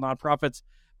general nonprofits.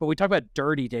 But we talk about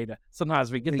dirty data.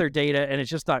 Sometimes we get their data and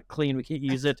it's just not clean. We can't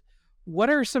use it. What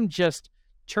are some just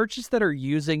churches that are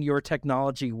using your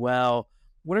technology well?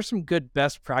 What are some good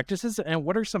best practices, and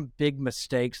what are some big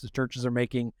mistakes the churches are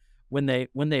making when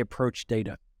they approach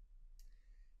data?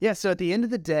 Yeah, so at the end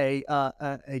of the day,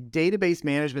 a database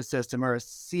management system or a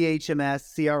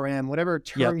CHMS, CRM, whatever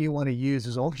term you want to use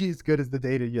is only as good as the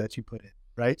data that you put in,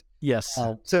 right? Yes.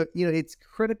 So, it's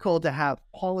critical to have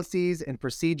policies and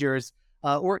procedures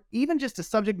or even just a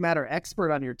subject matter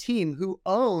expert on your team who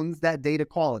owns that data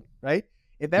quality, right?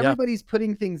 If Yeah. everybody's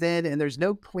putting things in and there's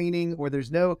no cleaning or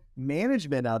there's no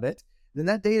management of it, then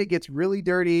that data gets really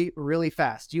dirty really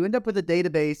fast. You end up with a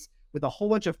database with a whole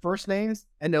bunch of first names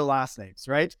and no last names,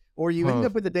 right? Or you end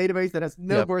up with a database that has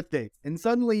no Yep. birth dates. And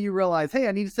suddenly you realize, hey,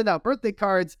 I need to send out birthday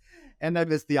cards, and I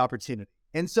missed the opportunity.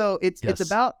 And so it's Yes.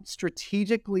 about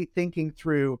strategically thinking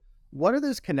through what are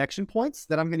those connection points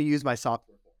that I'm going to use my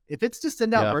software for. If it's to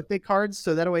send out Yeah. birthday cards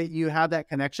so that way you have that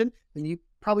connection, then you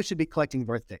probably should be collecting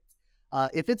birthdays.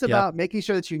 If it's Yep. about making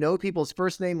sure that you know people's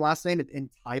first name, last name, and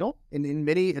title, in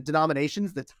many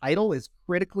denominations, the title is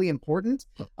critically important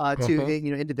to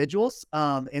individuals.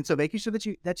 And so making sure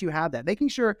that you have that, making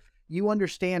sure you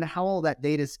understand how all that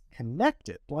data is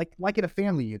connected, like in a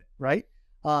family unit, right?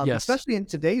 Yes. Especially in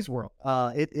today's world,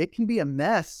 it can be a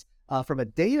mess from a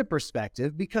data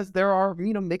perspective because there are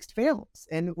mixed families,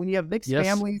 and when you have mixed Yes.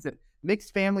 families and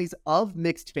mixed families of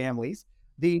mixed families,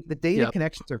 the data Yep.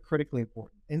 connections are critically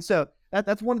important. And so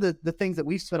that's one of the things that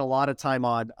we've spent a lot of time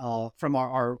on from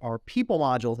our people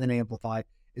modules in Amplify,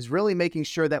 is really making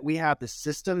sure that we have the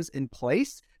systems in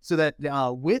place so that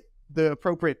with the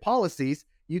appropriate policies,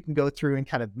 you can go through and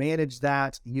kind of manage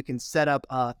that. You can set up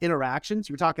interactions.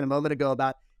 You were talking a moment ago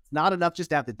about it's not enough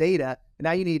just to have the data, and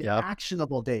now you need Yep.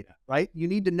 actionable data, right? You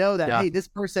need to know that, Yeah. hey, this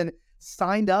person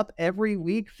signed up every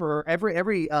week for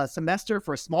every semester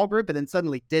for a small group and then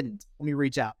suddenly didn't. Let me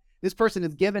reach out. This person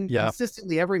is given Yeah.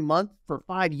 consistently every month for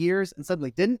 5 years and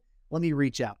suddenly didn't. Let me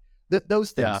reach out.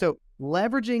 Those things. Yeah. So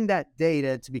leveraging that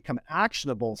data to become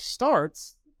actionable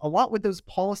starts a lot with those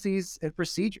policies and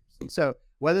procedures. And so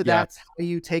whether Yeah. that's how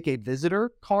you take a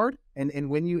visitor card and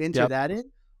when you enter Yep. that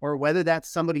in, or whether that's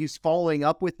somebody who's following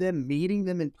up with them, meeting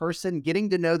them in person, getting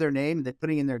to know their name, and then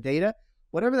putting in their data,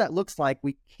 whatever that looks like,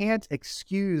 we can't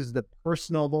excuse the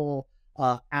personable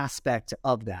aspect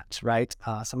of that, right?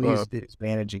 Somebody who's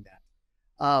managing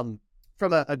that.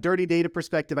 From a dirty data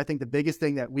perspective, I think the biggest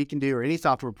thing that we can do, or any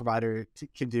software provider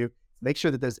can do, is make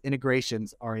sure that those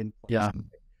integrations are in place. Yeah.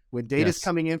 When data's Yes.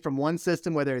 coming in from one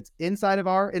system, whether it's inside of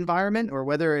our environment or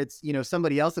whether it's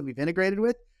somebody else that we've integrated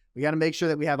with, we got to make sure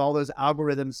that we have all those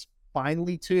algorithms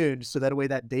finely tuned so that way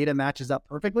that data matches up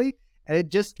perfectly and it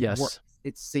just Yes. works.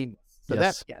 It's seamless. So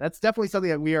Yes. that's definitely something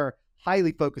that we are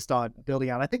highly focused on building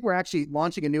out. I think we're actually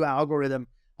launching a new algorithm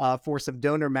for some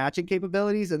donor matching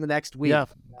capabilities in the next week. Yeah.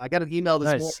 I got an email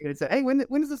this Nice. morning and it said, hey,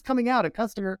 when is this coming out? A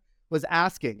customer was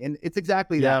asking, and it's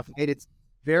exactly Yeah. that. Right? It's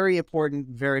very important,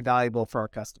 very valuable for our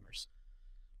customers.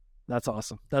 That's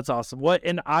awesome. That's awesome. What?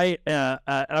 And I've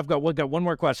got one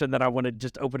more question that I want to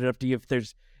just open it up to you if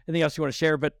there's anything else you want to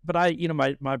share. But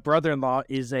my brother-in-law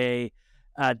is a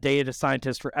data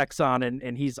scientist for Exxon,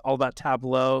 and he's all about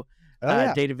Tableau,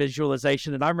 data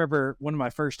visualization. And I remember one of my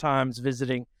first times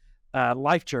visiting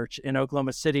Life Church in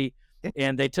Oklahoma City,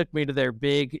 and they took me to their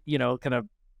big, kind of,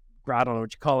 I don't know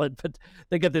what you call it, but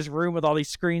they got this room with all these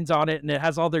screens on it, and it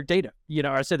has all their data.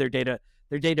 I say their data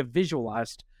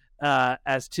visualized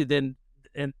as to then,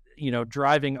 and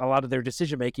driving a lot of their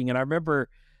decision making. And I remember,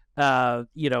 Bobby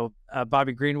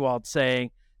Greenwald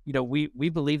saying, we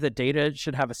believe that data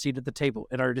should have a seat at the table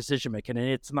in our decision making, and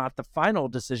it's not the final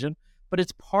decision, but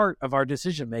it's part of our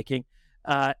decision making.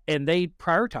 And they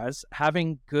prioritize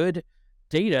having good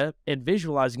data and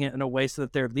visualizing it in a way so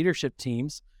that their leadership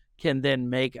teams can then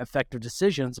make effective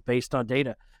decisions based on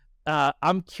data.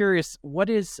 I'm curious, what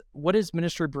is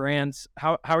Ministry Brands?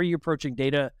 How are you approaching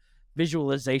data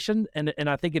visualization? And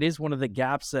I think it is one of the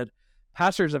gaps that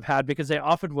pastors have had, because they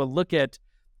often will look at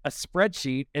a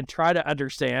spreadsheet and try to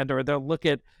understand, or they'll look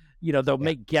at, they'll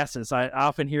make guesses. I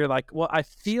often hear like, well, I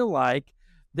feel like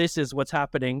this is what's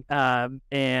happening.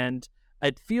 And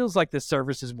it feels like the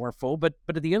service is more full, but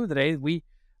at the end of the day, we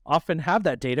often have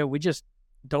that data. We just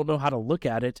don't know how to look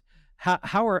at it. I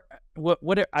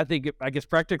guess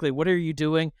practically, what are you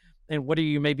doing, and what are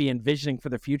you maybe envisioning for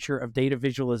the future of data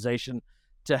visualization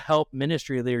to help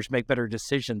ministry leaders make better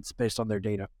decisions based on their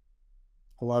data?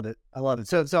 I love it.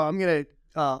 So I'm going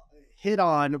to hit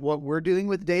on what we're doing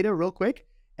with data real quick,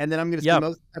 and then I'm going to spend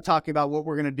most of the time talking about what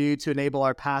we're going to do to enable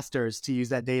our pastors to use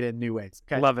that data in new ways.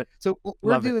 Okay. Love it. So what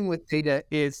we're doing with data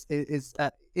is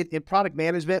in product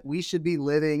management, we should be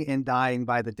living and dying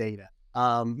by the data.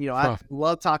 I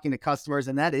love talking to customers,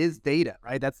 and that is data,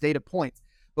 right? That's data points.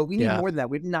 But we need more than that.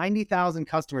 We have 90,000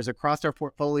 customers across our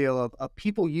portfolio of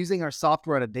people using our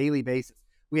software on a daily basis.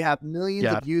 We have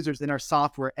millions of users in our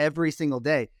software every single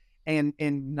day, and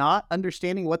not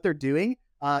understanding what they're doing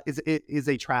is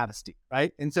a travesty,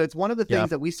 right? And so it's one of the things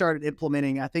that we started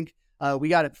implementing. I think we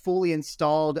got it fully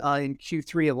installed in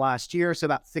Q3 of last year, so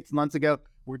about 6 months ago.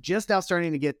 We're just now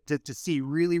starting to get to see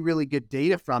really, really good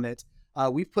data from it.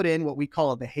 We've put in what we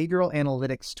call a behavioral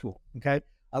analytics tool. Okay.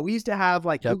 We used to have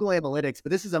like Google Analytics,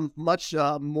 but this is a much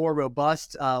more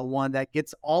robust one that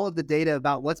gets all of the data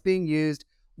about what's being used,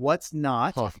 what's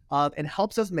not, and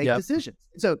helps us make decisions.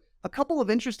 So a couple of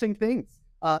interesting things.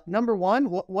 Number one,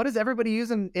 what does everybody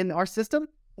use in our system?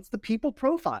 It's the people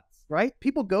profiles, right?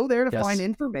 People go there to find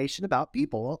information about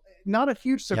people. Not a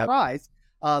huge surprise,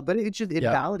 but it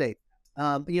validates.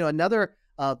 Another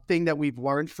thing that we've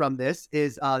learned from this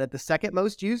is that the second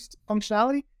most used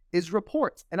functionality is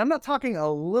reports. And I'm not talking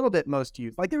a little bit most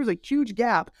used. Like there's a huge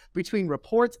gap between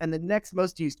reports and the next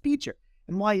most used feature.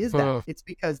 And why is that? It's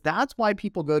because that's why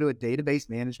people go to a database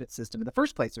management system in the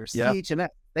first place, or CHMS.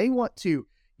 They want to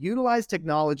utilize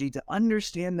technology to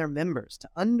understand their members, to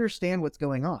understand what's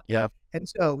going on. And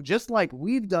so just like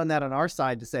we've done that on our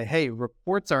side to say, hey,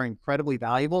 reports are incredibly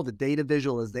valuable. The data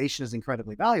visualization is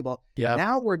incredibly valuable.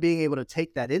 Now we're being able to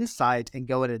take that insight and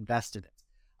go and invest in it.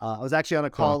 I was actually on a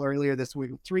call earlier this week,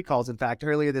 3 calls, in fact,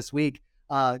 earlier this week,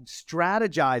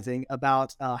 strategizing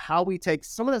about how we take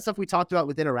some of that stuff we talked about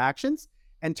with interactions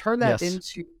and turn that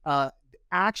into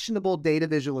actionable data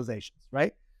visualizations,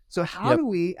 right? So how do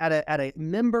we, at a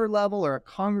member level or a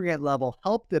congregant level,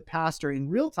 help the pastor in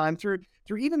real time through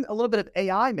even a little bit of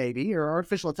AI maybe, or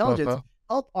artificial intelligence,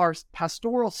 help our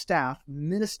pastoral staff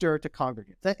minister to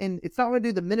congregants? And it's not going to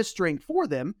do the ministering for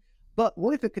them, but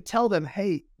what if it could tell them,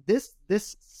 hey, this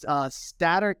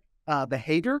static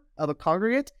behavior of a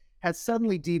congregant has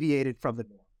suddenly deviated from the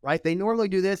norm, right? They normally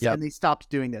do this and they stopped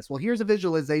doing this. Well, here's a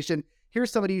visualization.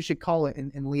 Here's somebody you should call it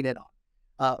and lean it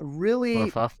on.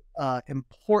 Really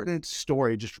important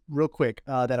story, just real quick,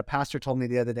 that a pastor told me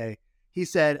the other day. He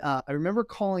said, I remember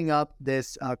calling up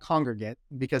this congregant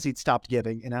because he'd stopped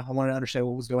giving, and I wanted to understand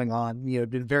what was going on.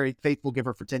 Been a very faithful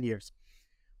giver for 10 years.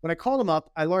 When I called him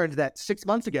up, I learned that 6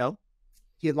 months ago,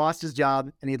 he had lost his job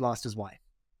and he'd lost his wife.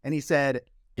 And he said,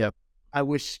 I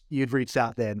wish you'd reached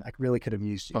out then. I really could have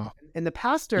used you. And the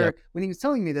pastor, when he was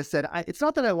telling me this, said, it's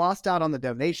not that I lost out on the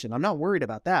donation. I'm not worried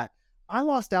about that. I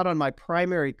lost out on my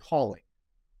primary calling,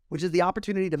 which is the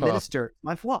opportunity to minister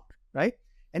my flock, right?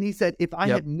 And he said, if I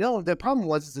had known, the problem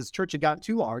was his church had gotten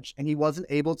too large and he wasn't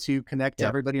able to connect to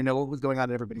everybody and know what was going on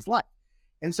in everybody's life.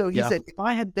 And so he said, if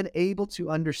I had been able to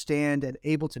understand and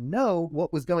able to know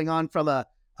what was going on from a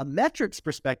metrics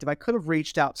perspective, I could have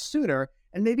reached out sooner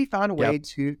and maybe found a way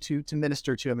to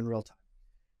minister to him in real time.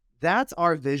 That's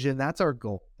our vision. That's our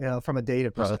goal from a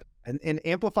data perspective. And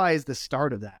Amplify is the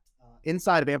start of that.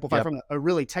 Inside of Amplify, from a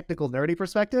really technical, nerdy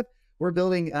perspective, we're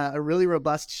building a really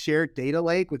robust shared data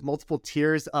lake with multiple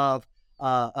tiers of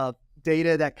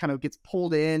data that kind of gets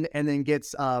pulled in and then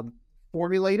gets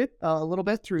formulated a little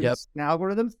bit through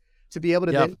algorithms to be able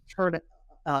to then turn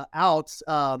out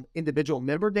individual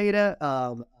member data,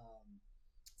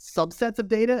 subsets of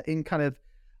data in kind of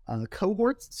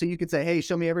cohorts. So you could say, hey,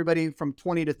 show me everybody from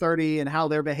 20 to 30 and how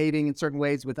they're behaving in certain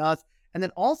ways with us. And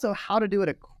then also how to do it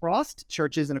across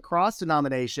churches and across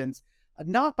denominations,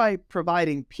 not by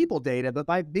providing people data, but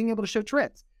by being able to show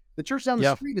trends. The church down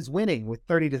the street is winning with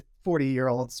 30 to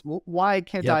 40-year-olds. Well, why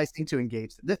can't I seem to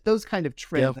engage? Those kind of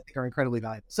trends I think are incredibly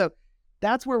valuable. So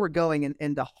that's where we're going.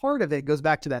 And the heart of it goes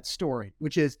back to that story,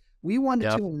 which is we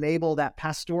wanted to enable that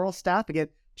pastoral staff. Again,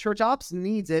 church ops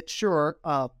needs it, sure,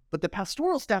 but the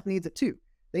pastoral staff needs it too.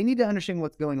 They need to understand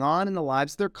what's going on in the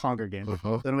lives of their congregants,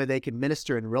 so that way they can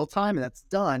minister in real time. And that's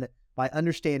done by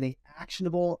understanding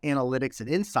actionable analytics and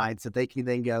insights that they can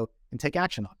then go and take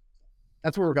action on.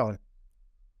 That's where we're going.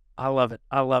 I love it.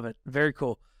 I love it. Very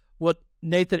cool. Well,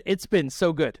 Nathan, it's been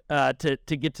so good to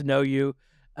get to know you,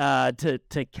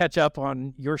 to catch up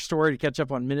on your story, to catch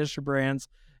up on Ministry Brands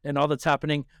and all that's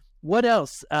happening. What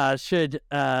else should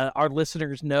our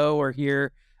listeners know or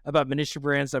hear about Ministry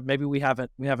Brands that maybe we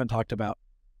haven't talked about?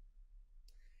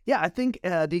 Yeah, I think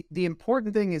the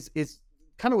important thing is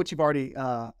kind of what you've already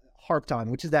harped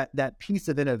on, which is that piece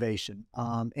of innovation.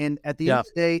 And at the end of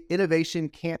the day, innovation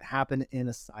can't happen in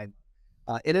a silo.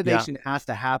 Innovation has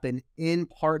to happen in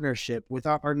partnership with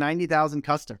our 90,000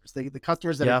 customers. The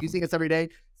customers that are using us every day,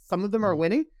 some of them are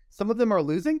winning, some of them are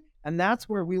losing. And that's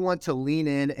where we want to lean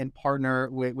in and partner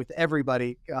with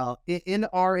everybody in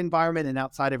our environment and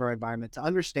outside of our environment to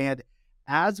understand,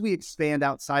 as we expand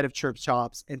outside of church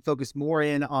shops and focus more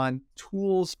in on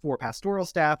tools for pastoral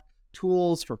staff,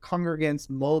 tools for congregants,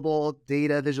 mobile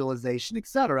data visualization,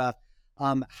 etc.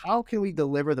 How can we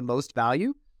deliver the most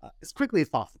value as quickly as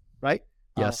possible, right?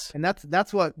 Yes. And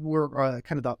that's what we're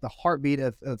kind of the heartbeat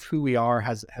of who we are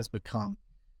has become.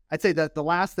 I'd say that the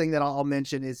last thing that I'll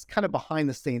mention is kind of behind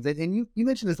the scenes. And you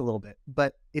mentioned this a little bit,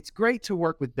 but it's great to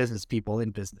work with business people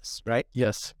in business, right?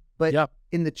 Yes. But Yeah.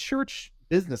 in the church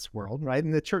business world, right, in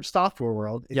the church software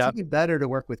world, it's Yeah. even better to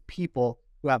work with people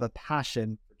who have a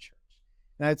passion for church.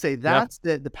 And I'd say that's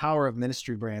the power of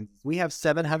Ministry Brands. We have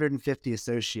 750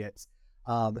 associates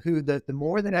who the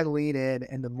more that I lean in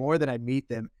and the more that I meet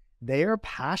them, they are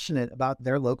passionate about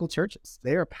their local churches.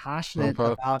 They are passionate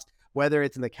about whether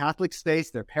it's in the Catholic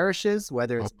space, their parishes,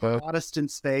 whether it's in the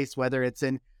Protestant space, whether it's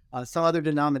in some other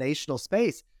denominational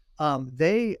space.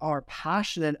 They are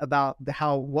passionate about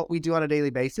how what we do on a daily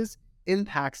basis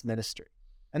impacts ministry.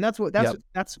 And that's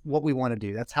what we want to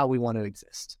do. That's how we want to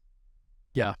exist.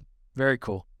 Yeah. Very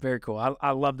cool. Very cool.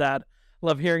 I love that.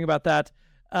 Love hearing about that.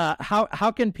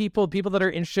 How can people that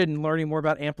are interested in learning more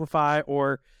about Amplify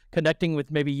or connecting with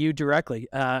maybe you directly,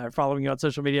 or following you on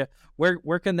social media, where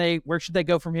should they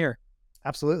go from here?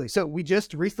 Absolutely. So we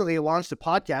just recently launched a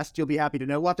podcast. You'll be happy to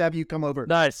know. We'll have to have you come over.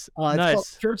 Nice. It's Nice. called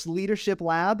Church Leadership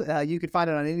Lab. You can find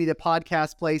it on any of the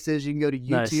podcast places. You can go to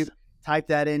YouTube, Nice. type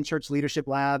that in, Church Leadership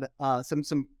Lab.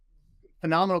 Some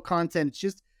phenomenal content. It's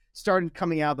just started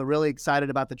coming out, but really excited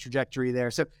about the trajectory there.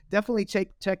 So definitely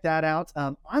check that out.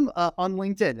 I'm on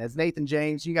LinkedIn as Nathan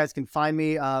James. You guys can find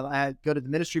me. Go to the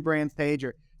Ministry Brands page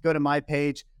or go to my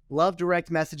page. Love direct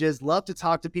messages. Love to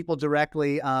talk to people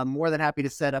directly. More than happy to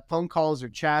set up phone calls or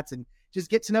chats and just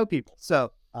get to know people.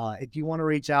 So if you want to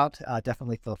reach out,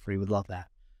 definitely feel free. Would love that.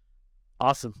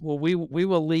 Awesome. Well, we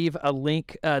will leave a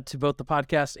link to both the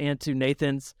podcast and to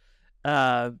Nathan's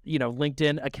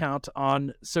LinkedIn account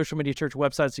on Social Media Church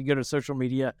website. So you go to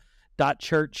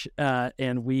socialmedia.church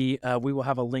and we will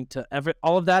have a link to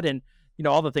all of that and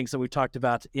all the things that we've talked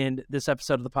about in this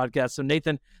episode of the podcast. So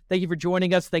Nathan, thank you for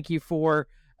joining us. Thank you for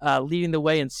leading the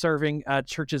way and serving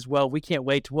churches well. We can't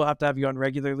wait. We'll have to have you on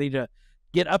regularly to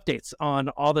get updates on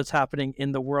all that's happening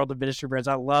in the world of Ministry Brands.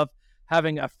 I love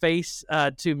having a face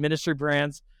to Ministry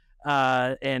Brands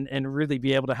and really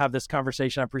be able to have this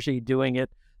conversation. I appreciate you doing it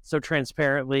so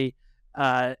transparently.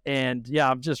 And yeah,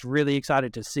 I'm just really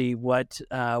excited to see what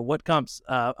comes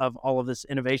of all of this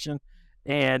innovation.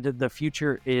 And the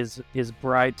future is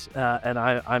bright, and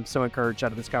I'm so encouraged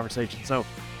out of this conversation. So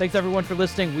thanks everyone for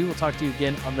listening. We will talk to you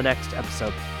again on the next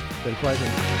episode. It's been a pleasure.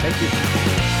 Thank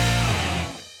you.